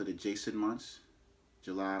last month of the Jason months.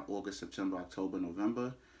 July, August, September, October,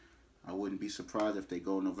 November. I wouldn't be surprised if they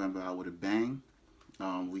go November out with a bang.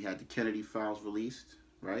 We had the Kennedy files released,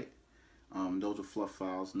 right? Those were fluff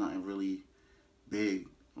files. Nothing really big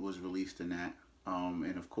was released in that.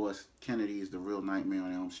 And of course, Kennedy is the real nightmare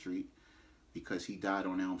on Elm Street because he died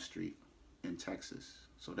on Elm Street in Texas.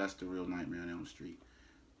 So that's the real nightmare on Elm Street.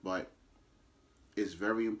 But it's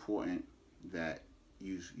very important that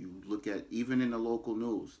you look at, even in the local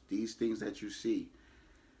news, these things that you see,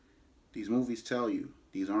 these movies tell you,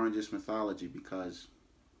 these aren't just mythology, because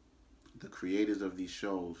the creators of these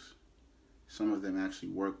shows some of them actually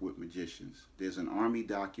work with magicians. There's an army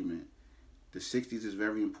document. The 60s is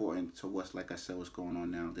very important to what's, like I said, what's going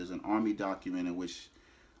on now. There's an army document in which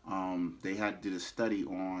they did a study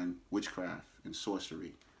on witchcraft and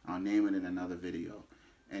sorcery. I'll name it in another video.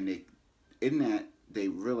 And in that, they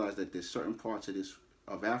realized that there's certain parts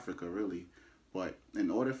of Africa, really, but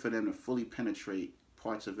in order for them to fully penetrate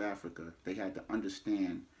parts of Africa, they had to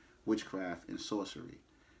understand witchcraft and sorcery,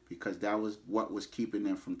 because that was what was keeping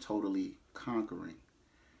them from totally conquering.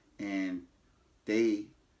 And they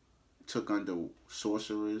took under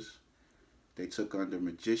sorcerers, they took under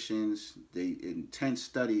magicians, the intense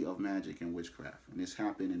study of magic and witchcraft. And this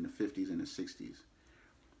happened in the 50s and the 60s.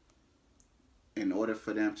 In order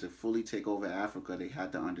for them to fully take over Africa, they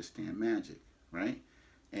had to understand magic, right?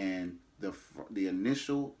 And the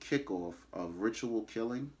initial kickoff of ritual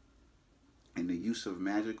killing and the use of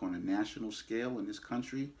magic on a national scale in this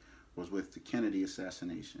country was with the Kennedy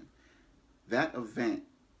assassination. That event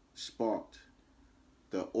sparked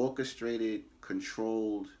the orchestrated,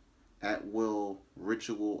 controlled, at-will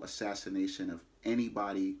ritual assassination of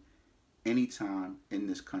anybody, anytime in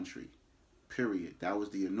this country, period. That was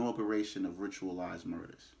the inauguration of ritualized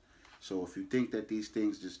murders. So if you think that these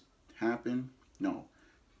things just happen, no.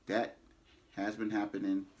 That has been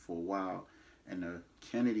happening for a while, and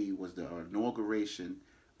Kennedy was the inauguration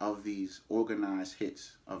of these organized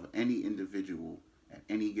hits of any individual at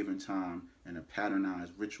any given time in a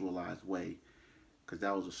patternized, ritualized way, because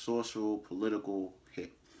that was a social, political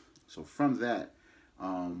hit. So from that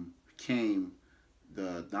came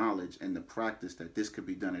the knowledge and the practice that this could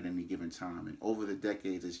be done at any given time. And over the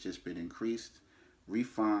decades, it's just been increased,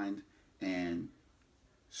 refined, and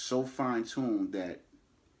so fine-tuned that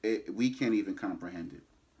we can't even comprehend it.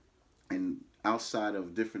 And outside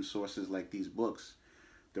of different sources like these books,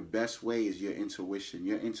 the best way is your intuition.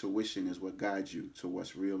 Your intuition is what guides you to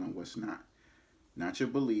what's real and what's not. Not your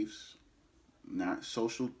beliefs, not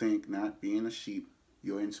social think, not being a sheep,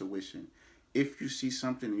 your intuition. If you see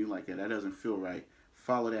something and you're like, yeah, that doesn't feel right,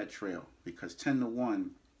 follow that trail, because 10 to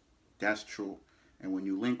 1, that's true. And when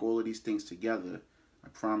you link all of these things together, I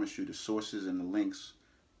promise you the sources and the links,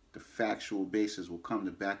 the factual basis will come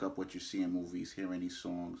to back up what you see in movies, hearing these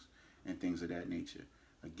songs, and things of that nature.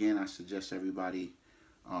 Again, I suggest everybody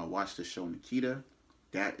watch the show Nikita.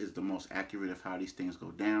 That is the most accurate of how these things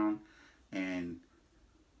go down. And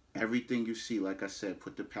everything you see, like I said,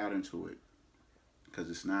 put the pattern to it, because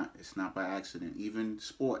it's not by accident. Even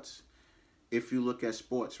sports. If you look at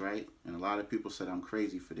sports, right, and a lot of people said I'm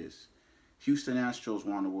crazy for this, Houston Astros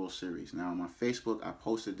won the World Series. Now on my Facebook, I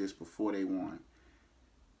posted this before they won.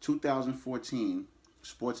 2014,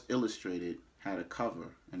 Sports Illustrated had a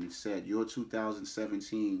cover, and it said, "Your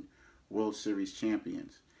 2017 World Series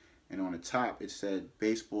champions." And on the top, it said,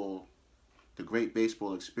 "Baseball, the great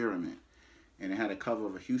baseball experiment." And it had a cover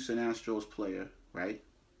of a Houston Astros player, right?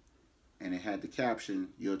 And it had the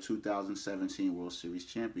caption, "Your 2017 World Series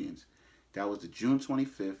champions." That was the June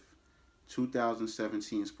 25th,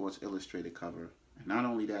 2017 Sports Illustrated cover. And not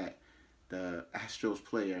only that, the Astros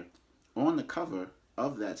player on the cover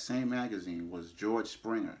of that same magazine was George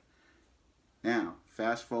Springer. Now,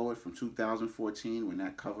 fast forward from 2014, when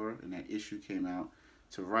that cover and that issue came out,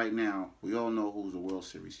 to right now, we all know who's the World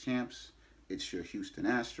Series champs. It's your Houston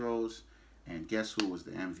Astros. And guess who was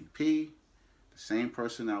the MVP? The same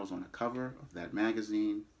person that was on the cover of that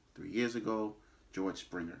magazine 3 years ago, George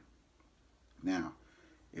Springer. Now,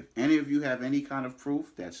 if any of you have any kind of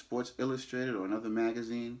proof that Sports Illustrated or another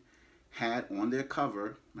magazine had on their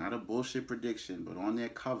cover, not a bullshit prediction, but on their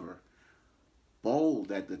cover, bold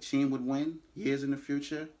that the team would win years in the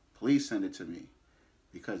future, please send it to me,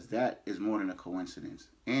 because that is more than a coincidence.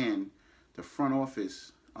 And the front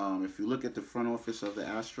office, if you look at the front office of the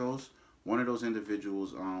Astros, one of those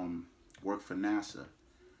individuals worked for NASA.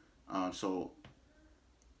 So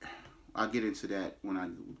I'll get into that when I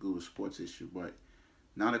do the sports issue, but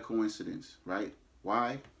not a coincidence, right?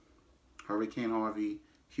 Why? Hurricane Harvey,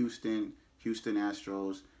 Houston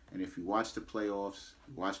Astros, and if you watch the playoffs,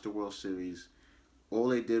 watch the World Series, all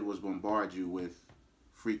they did was bombard you with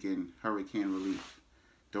freaking hurricane relief.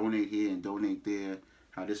 Donate here and donate there,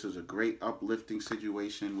 how this was a great uplifting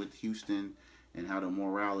situation with Houston and how the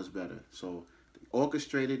morale is better. So they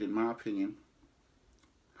orchestrated, in my opinion,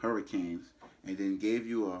 hurricanes, and then gave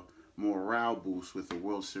you a morale boost with a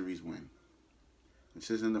World Series win. This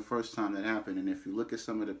isn't the first time that happened, and if you look at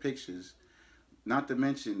some of the pictures, not to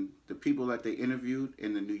mention the people that they interviewed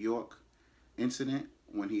in the New York incident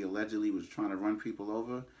when he allegedly was trying to run people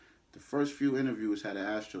over, the first few interviews had an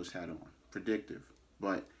Astros hat on. Predictive.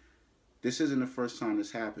 But this isn't the first time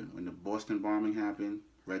this happened. When the Boston bombing happened,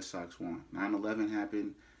 Red Sox won. 9/11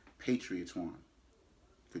 happened, Patriots won.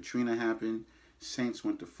 Katrina happened. Saints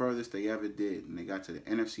went the furthest they ever did, and they got to the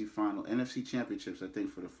NFC final, NFC championships, I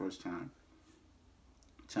think, for the first time.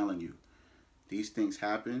 I'm telling you, these things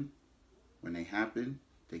happen. When they happen,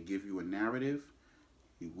 they give you a narrative.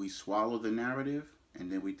 We swallow the narrative,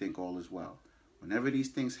 and then we think all is well. Whenever these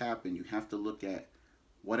things happen, you have to look at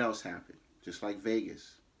what else happened. Just like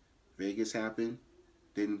Vegas. Vegas happened,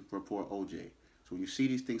 didn't report OJ. So when you see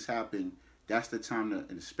these things happen, that's the time to,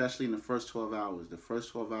 and especially in the first 12 hours, the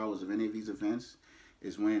first 12 hours of any of these events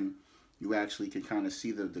is when you actually can kind of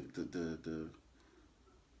see the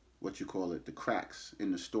what you call it, the cracks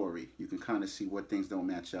in the story. You can kind of see what things don't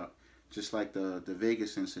match up. Just like the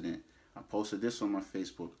Vegas incident. I posted this on my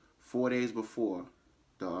Facebook. 4 days before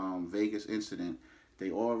the Vegas incident,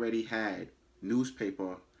 they already had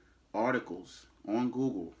newspaper articles on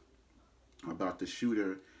Google about the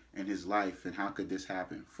shooter and his life and how could this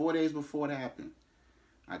happen. 4 days before it happened.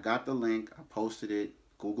 I got the link, I posted it,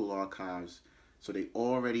 Google Archives. So they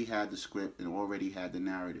already had the script and already had the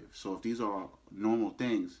narrative. So if these are normal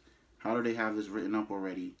things, how do they have this written up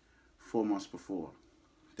already 4 months before?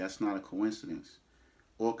 That's not a coincidence.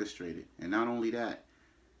 Orchestrated. And not only that,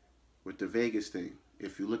 with the Vegas thing,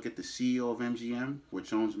 if you look at the CEO of MGM,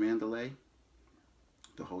 which owns Mandalay,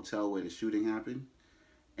 the hotel where the shooting happened,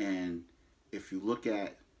 and if you look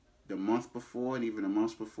at the month before and even the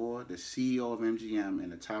months before, the CEO of MGM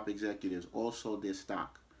and the top executives all sold their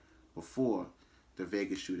stock before the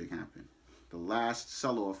Vegas shooting happened. The last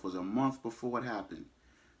sell-off was a month before it happened.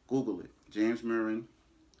 Google it. James Murren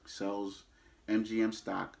sells MGM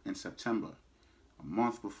stock in September, a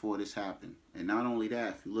month before this happened. And not only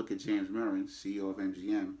that, if you look at James Murren, CEO of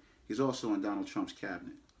MGM, he's also in Donald Trump's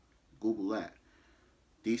cabinet. Google that.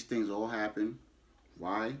 These things all happen.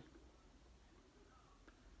 Why?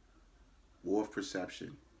 War of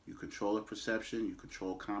perception. You control a perception, you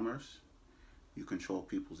control commerce, you control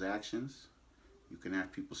people's actions, you can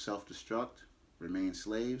have people self-destruct, remain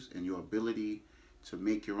slaves, and your ability to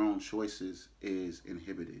make your own choices is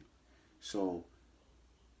inhibited. So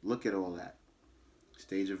look at all that.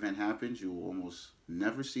 Stage event happens, you will almost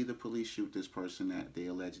never see the police shoot this person that they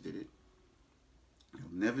allege did it.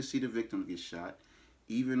 You'll never see the victim get shot.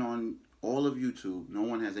 Even on all of YouTube, no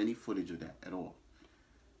one has any footage of that at all.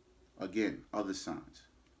 Again, other signs.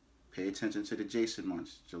 Pay attention to the Jason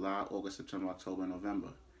months, July, August, September, October, and November.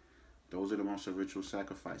 Those are the months of ritual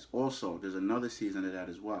sacrifice. Also, there's another season of that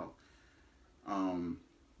as well.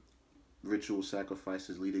 Ritual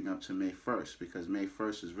sacrifices leading up to May 1st, because May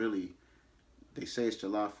 1st is really, they say it's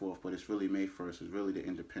July 4th, but it's really May 1st, is really the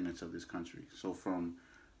independence of this country. So from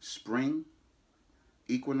spring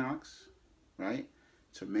equinox, right,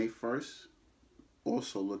 to May 1st,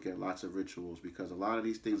 also look at lots of rituals, because a lot of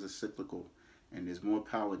these things are cyclical, and there's more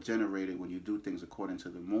power generated when you do things according to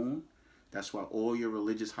the moon. That's why all your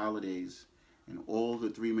religious holidays and all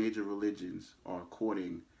the 3 major religions are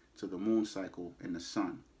according to the moon cycle and the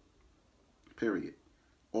sun. Period.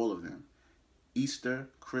 All of them. Easter,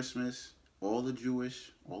 Christmas, all the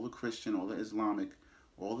Jewish, all the Christian, all the Islamic,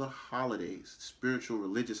 all the holidays, spiritual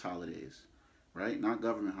religious holidays, right? Not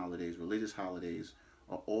government holidays, religious holidays,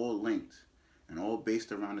 are all linked and all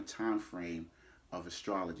based around the time frame of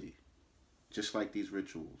astrology, just like these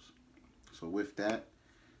rituals. So with that,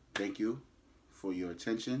 thank you for your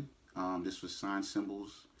attention. This was signs,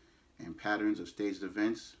 symbols, and patterns of staged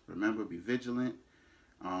events. Remember, be vigilant.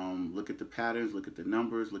 Look at the patterns, look at the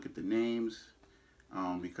numbers, look at the names,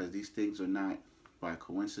 because these things are not by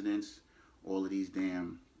coincidence. All of these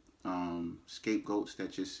damn scapegoats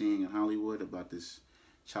that you're seeing in Hollywood about this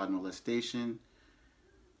child molestation,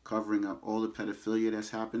 covering up all the pedophilia that's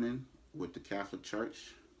happening with the Catholic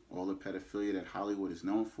Church, all the pedophilia that Hollywood is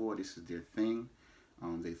known for. This is their thing.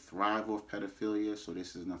 They thrive off pedophilia, so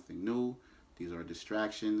this is nothing new. These are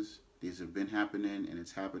distractions. These have been happening, and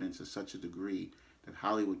it's happening to such a degree that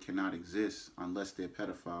Hollywood cannot exist unless they're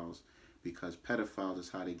pedophiles, because pedophiles is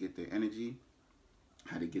how they get their energy,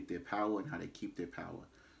 how they get their power, and how they keep their power.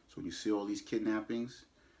 So when you see all these kidnappings,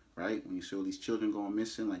 right, when you see all these children going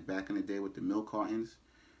missing, like back in the day with the milk cartons,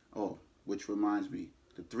 oh, which reminds me,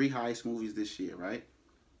 the 3 highest movies this year, right?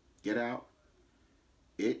 Get Out,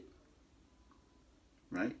 It,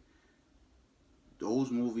 right?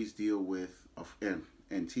 Those movies deal with,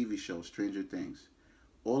 and TV shows, Stranger Things.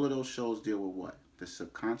 All of those shows deal with what? The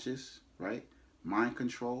subconscious, right? Mind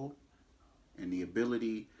control, and the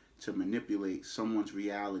ability to manipulate someone's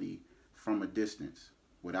reality from a distance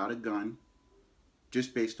without a gun,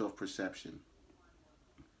 just based off perception,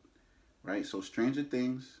 right? So Stranger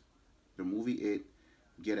Things, the movie It,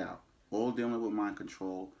 Get Out, all dealing with mind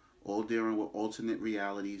control, all dealing with alternate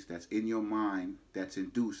realities that's in your mind that's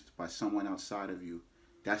induced by someone outside of you.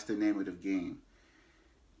 That's the name of the game.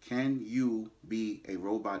 Can you be a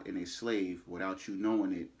robot and a slave without you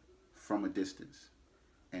knowing it from a distance?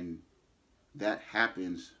 And that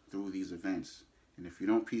happens through these events. And if you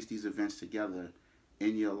don't piece these events together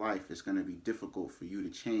in your life, it's going to be difficult for you to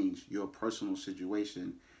change your personal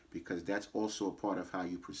situation, because that's also a part of how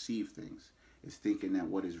you perceive things. It's thinking that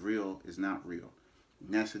what is real is not real.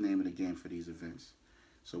 And that's the name of the game for these events.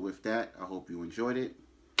 So with that, I hope you enjoyed it.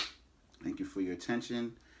 Thank you for your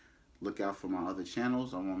attention. Look out for my other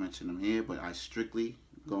channels. I won't mention them here, but I strictly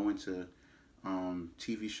go into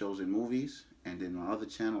TV shows and movies. And then my other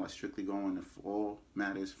channel, I strictly go into all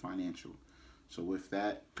matters financial. So with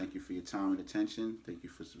that, thank you for your time and attention. Thank you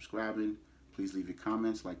for subscribing. Please leave your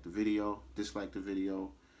comments, like the video, dislike the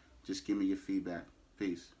video. Just give me your feedback.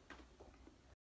 Peace.